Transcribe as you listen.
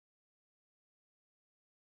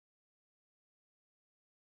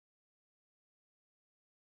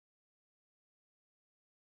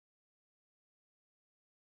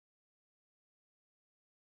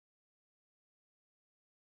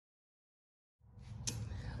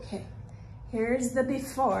Okay, here's the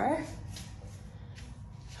before.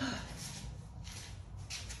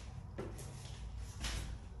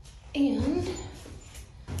 And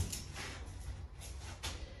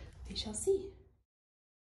we shall see.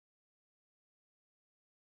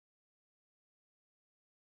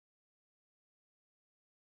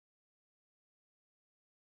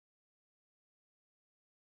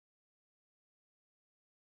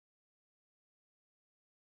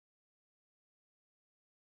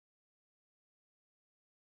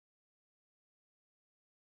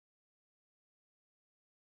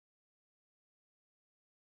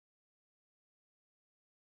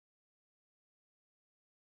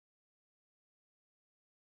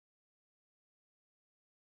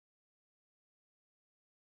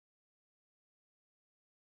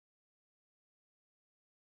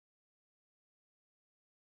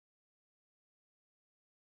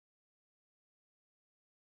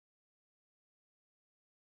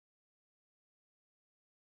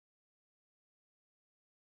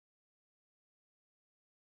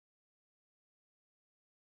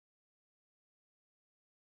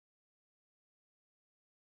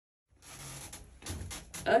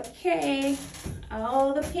 Okay,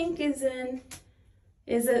 all the pink is in.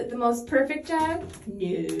 Is it the most perfect job?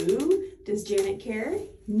 No. Does Janet care?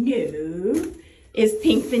 No. Is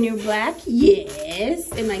pink the new black?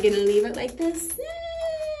 Yes. Am I gonna leave it like this?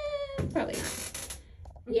 Probably not.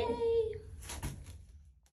 Yay.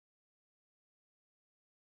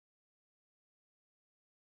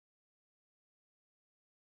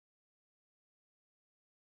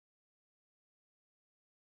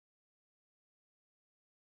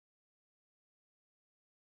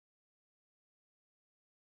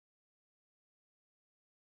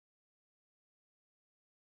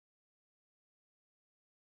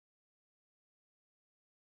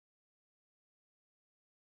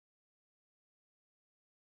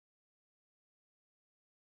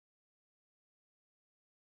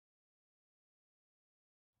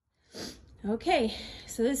 Okay,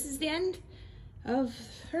 so this is the end of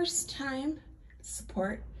first time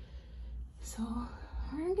support. So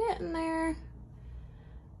we're getting there.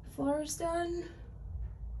 Floor's done.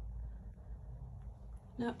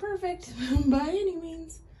 Not perfect by any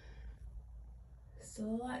means.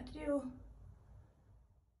 Still a lot to do.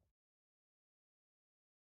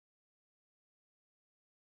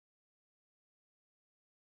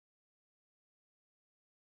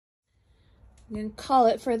 I'm gonna call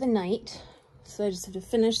it for the night. So I just have to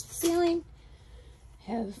finish the ceiling,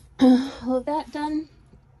 have all of that done,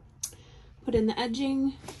 put in the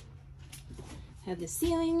edging, have the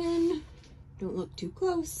ceiling in, don't look too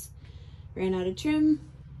close, ran out of trim,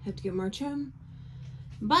 have to get more trim,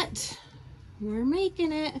 but we're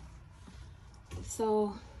making it.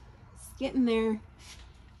 So it's getting there,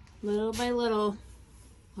 little by little,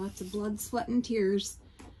 lots of blood, sweat, and tears,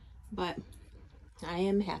 but I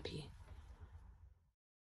am happy.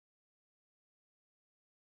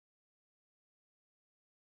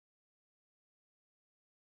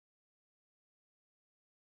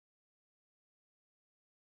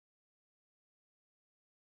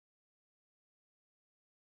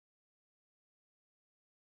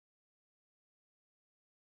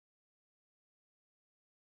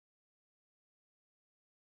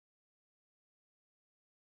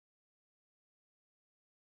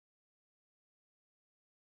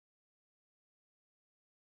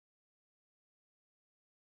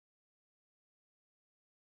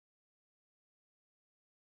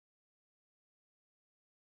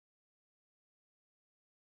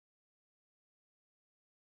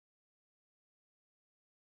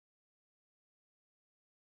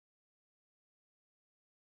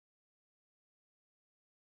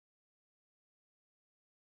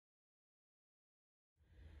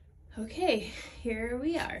 Okay, here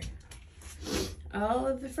we are. All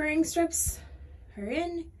of the furring strips are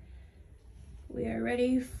in. We are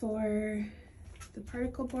ready for the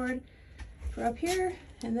particle board for up here,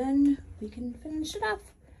 and then we can finish it off.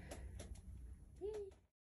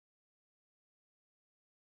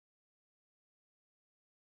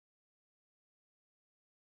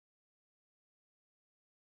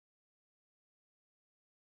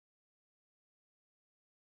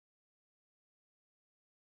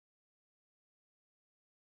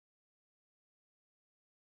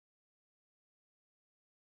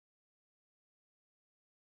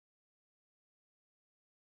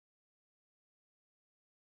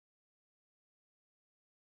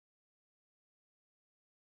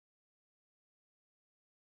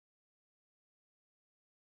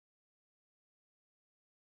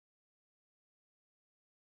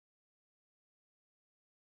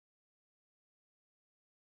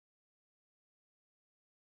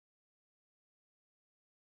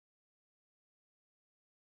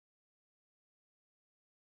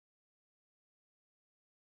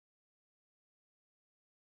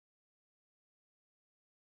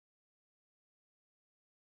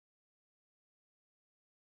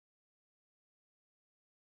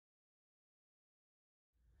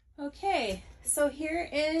 Okay, so here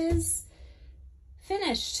is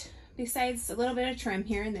finished, besides a little bit of trim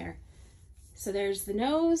here and there. So there's the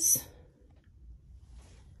nose,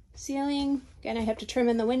 ceiling. Again, I have to trim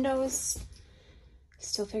in the windows.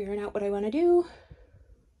 Still figuring out what I want to do.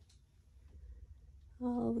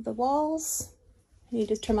 All of the walls. I need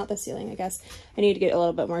to trim out the ceiling, I guess. I need to get a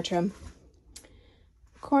little bit more trim.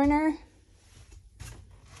 Corner.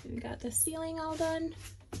 We got the ceiling all done.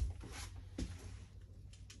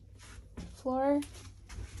 Floor.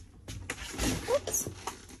 Oops.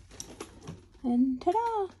 And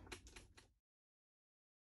ta-da!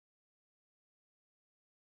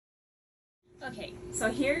 Okay, so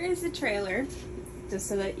here is the trailer, just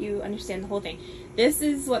so that you understand the whole thing. This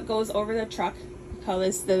is what goes over the truck. We call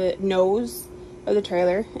this the nose of the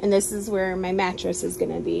trailer, and this is where my mattress is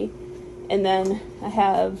gonna be. And then I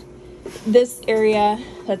have this area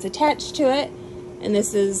that's attached to it, and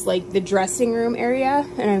this is like the dressing room area,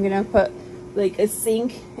 and I'm gonna put like a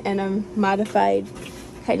sink and a modified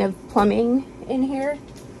kind of plumbing in here.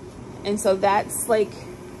 And so that's like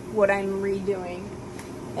what I'm redoing.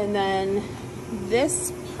 And then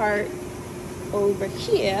this part over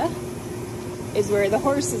here is where the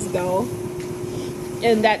horses go,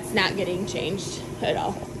 and that's not getting changed at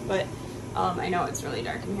all. But I know it's really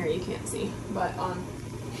dark in here, you can't see, but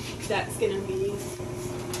that's gonna be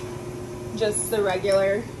just the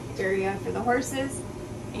regular area for the horses,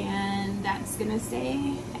 and that's gonna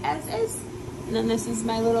stay as is. And then this is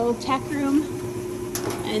my little tack room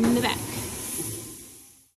in the back.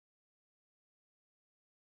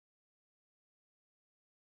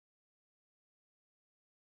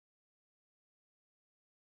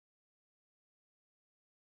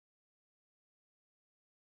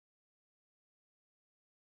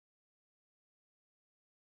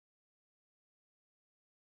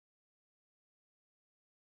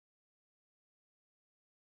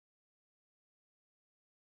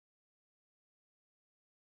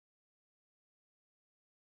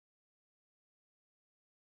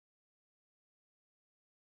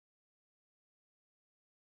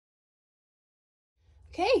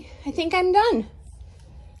 Okay, I think I'm done.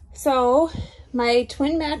 So my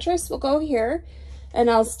twin mattress will go here,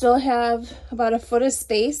 and I'll still have about a foot of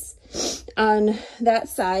space on that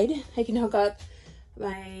side. I can hook up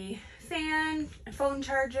my fan, a phone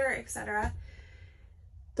charger, etc.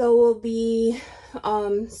 There will be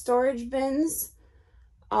storage bins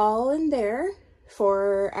all in there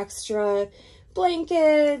for extra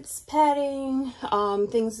blankets, padding,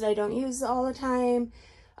 things that I don't use all the time,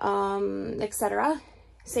 etc.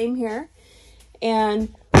 Same here.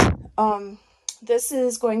 And this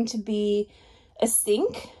is going to be a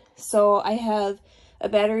sink. So I have a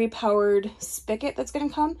battery powered spigot that's going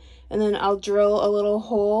to come, and then I'll drill a little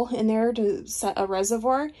hole in there to set a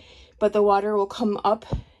reservoir, but the water will come up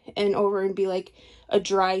and over and be like a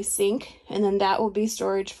dry sink, and then that will be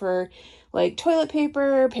storage for like toilet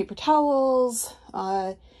paper, paper towels,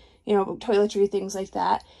 you know, toiletry, things like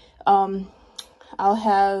that. I'll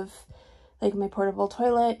have like my portable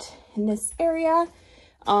toilet in this area.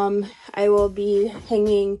 I will be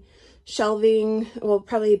hanging shelving, well,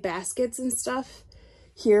 probably baskets and stuff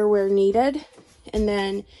here where needed. And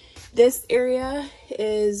then this area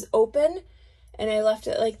is open, and I left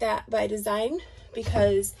it like that by design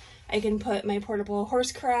because I can put my portable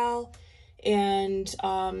horse corral and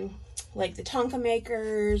like the tonka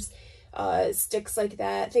makers, sticks like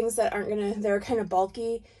that, things that aren't gonna, they're kind of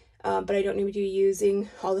bulky, but I don't need to be using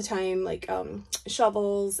all the time, like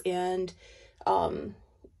shovels and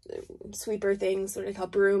sweeper things, what I call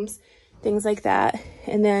brooms, things like that.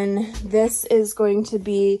 And then this is going to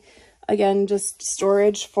be, again, just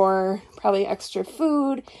storage for probably extra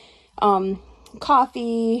food,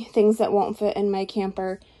 coffee, things that won't fit in my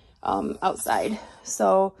camper outside.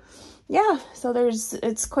 So yeah, so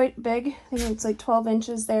it's quite big. I think it's like 12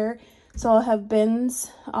 inches there. So I'll have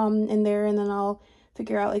bins in there, and then I'll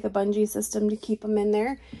figure out like a bungee system to keep them in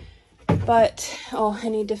there. But, oh, I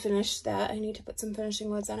need to finish that. I need to put some finishing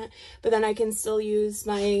woods on it. But then I can still use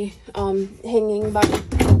my hanging bar,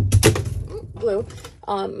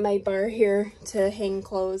 my bar here to hang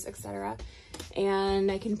clothes, etc.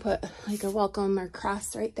 And I can put like a welcome or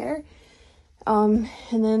cross right there. And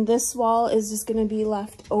then this wall is just going to be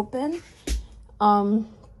left open. And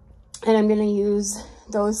I'm going to use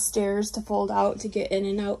those stairs to fold out to get in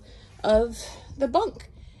and out of the bunk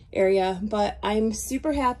area. But I'm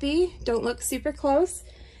super happy. Don't look super close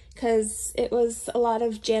because it was a lot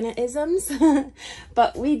of Janet-isms,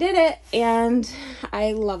 but we did it and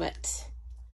I love it.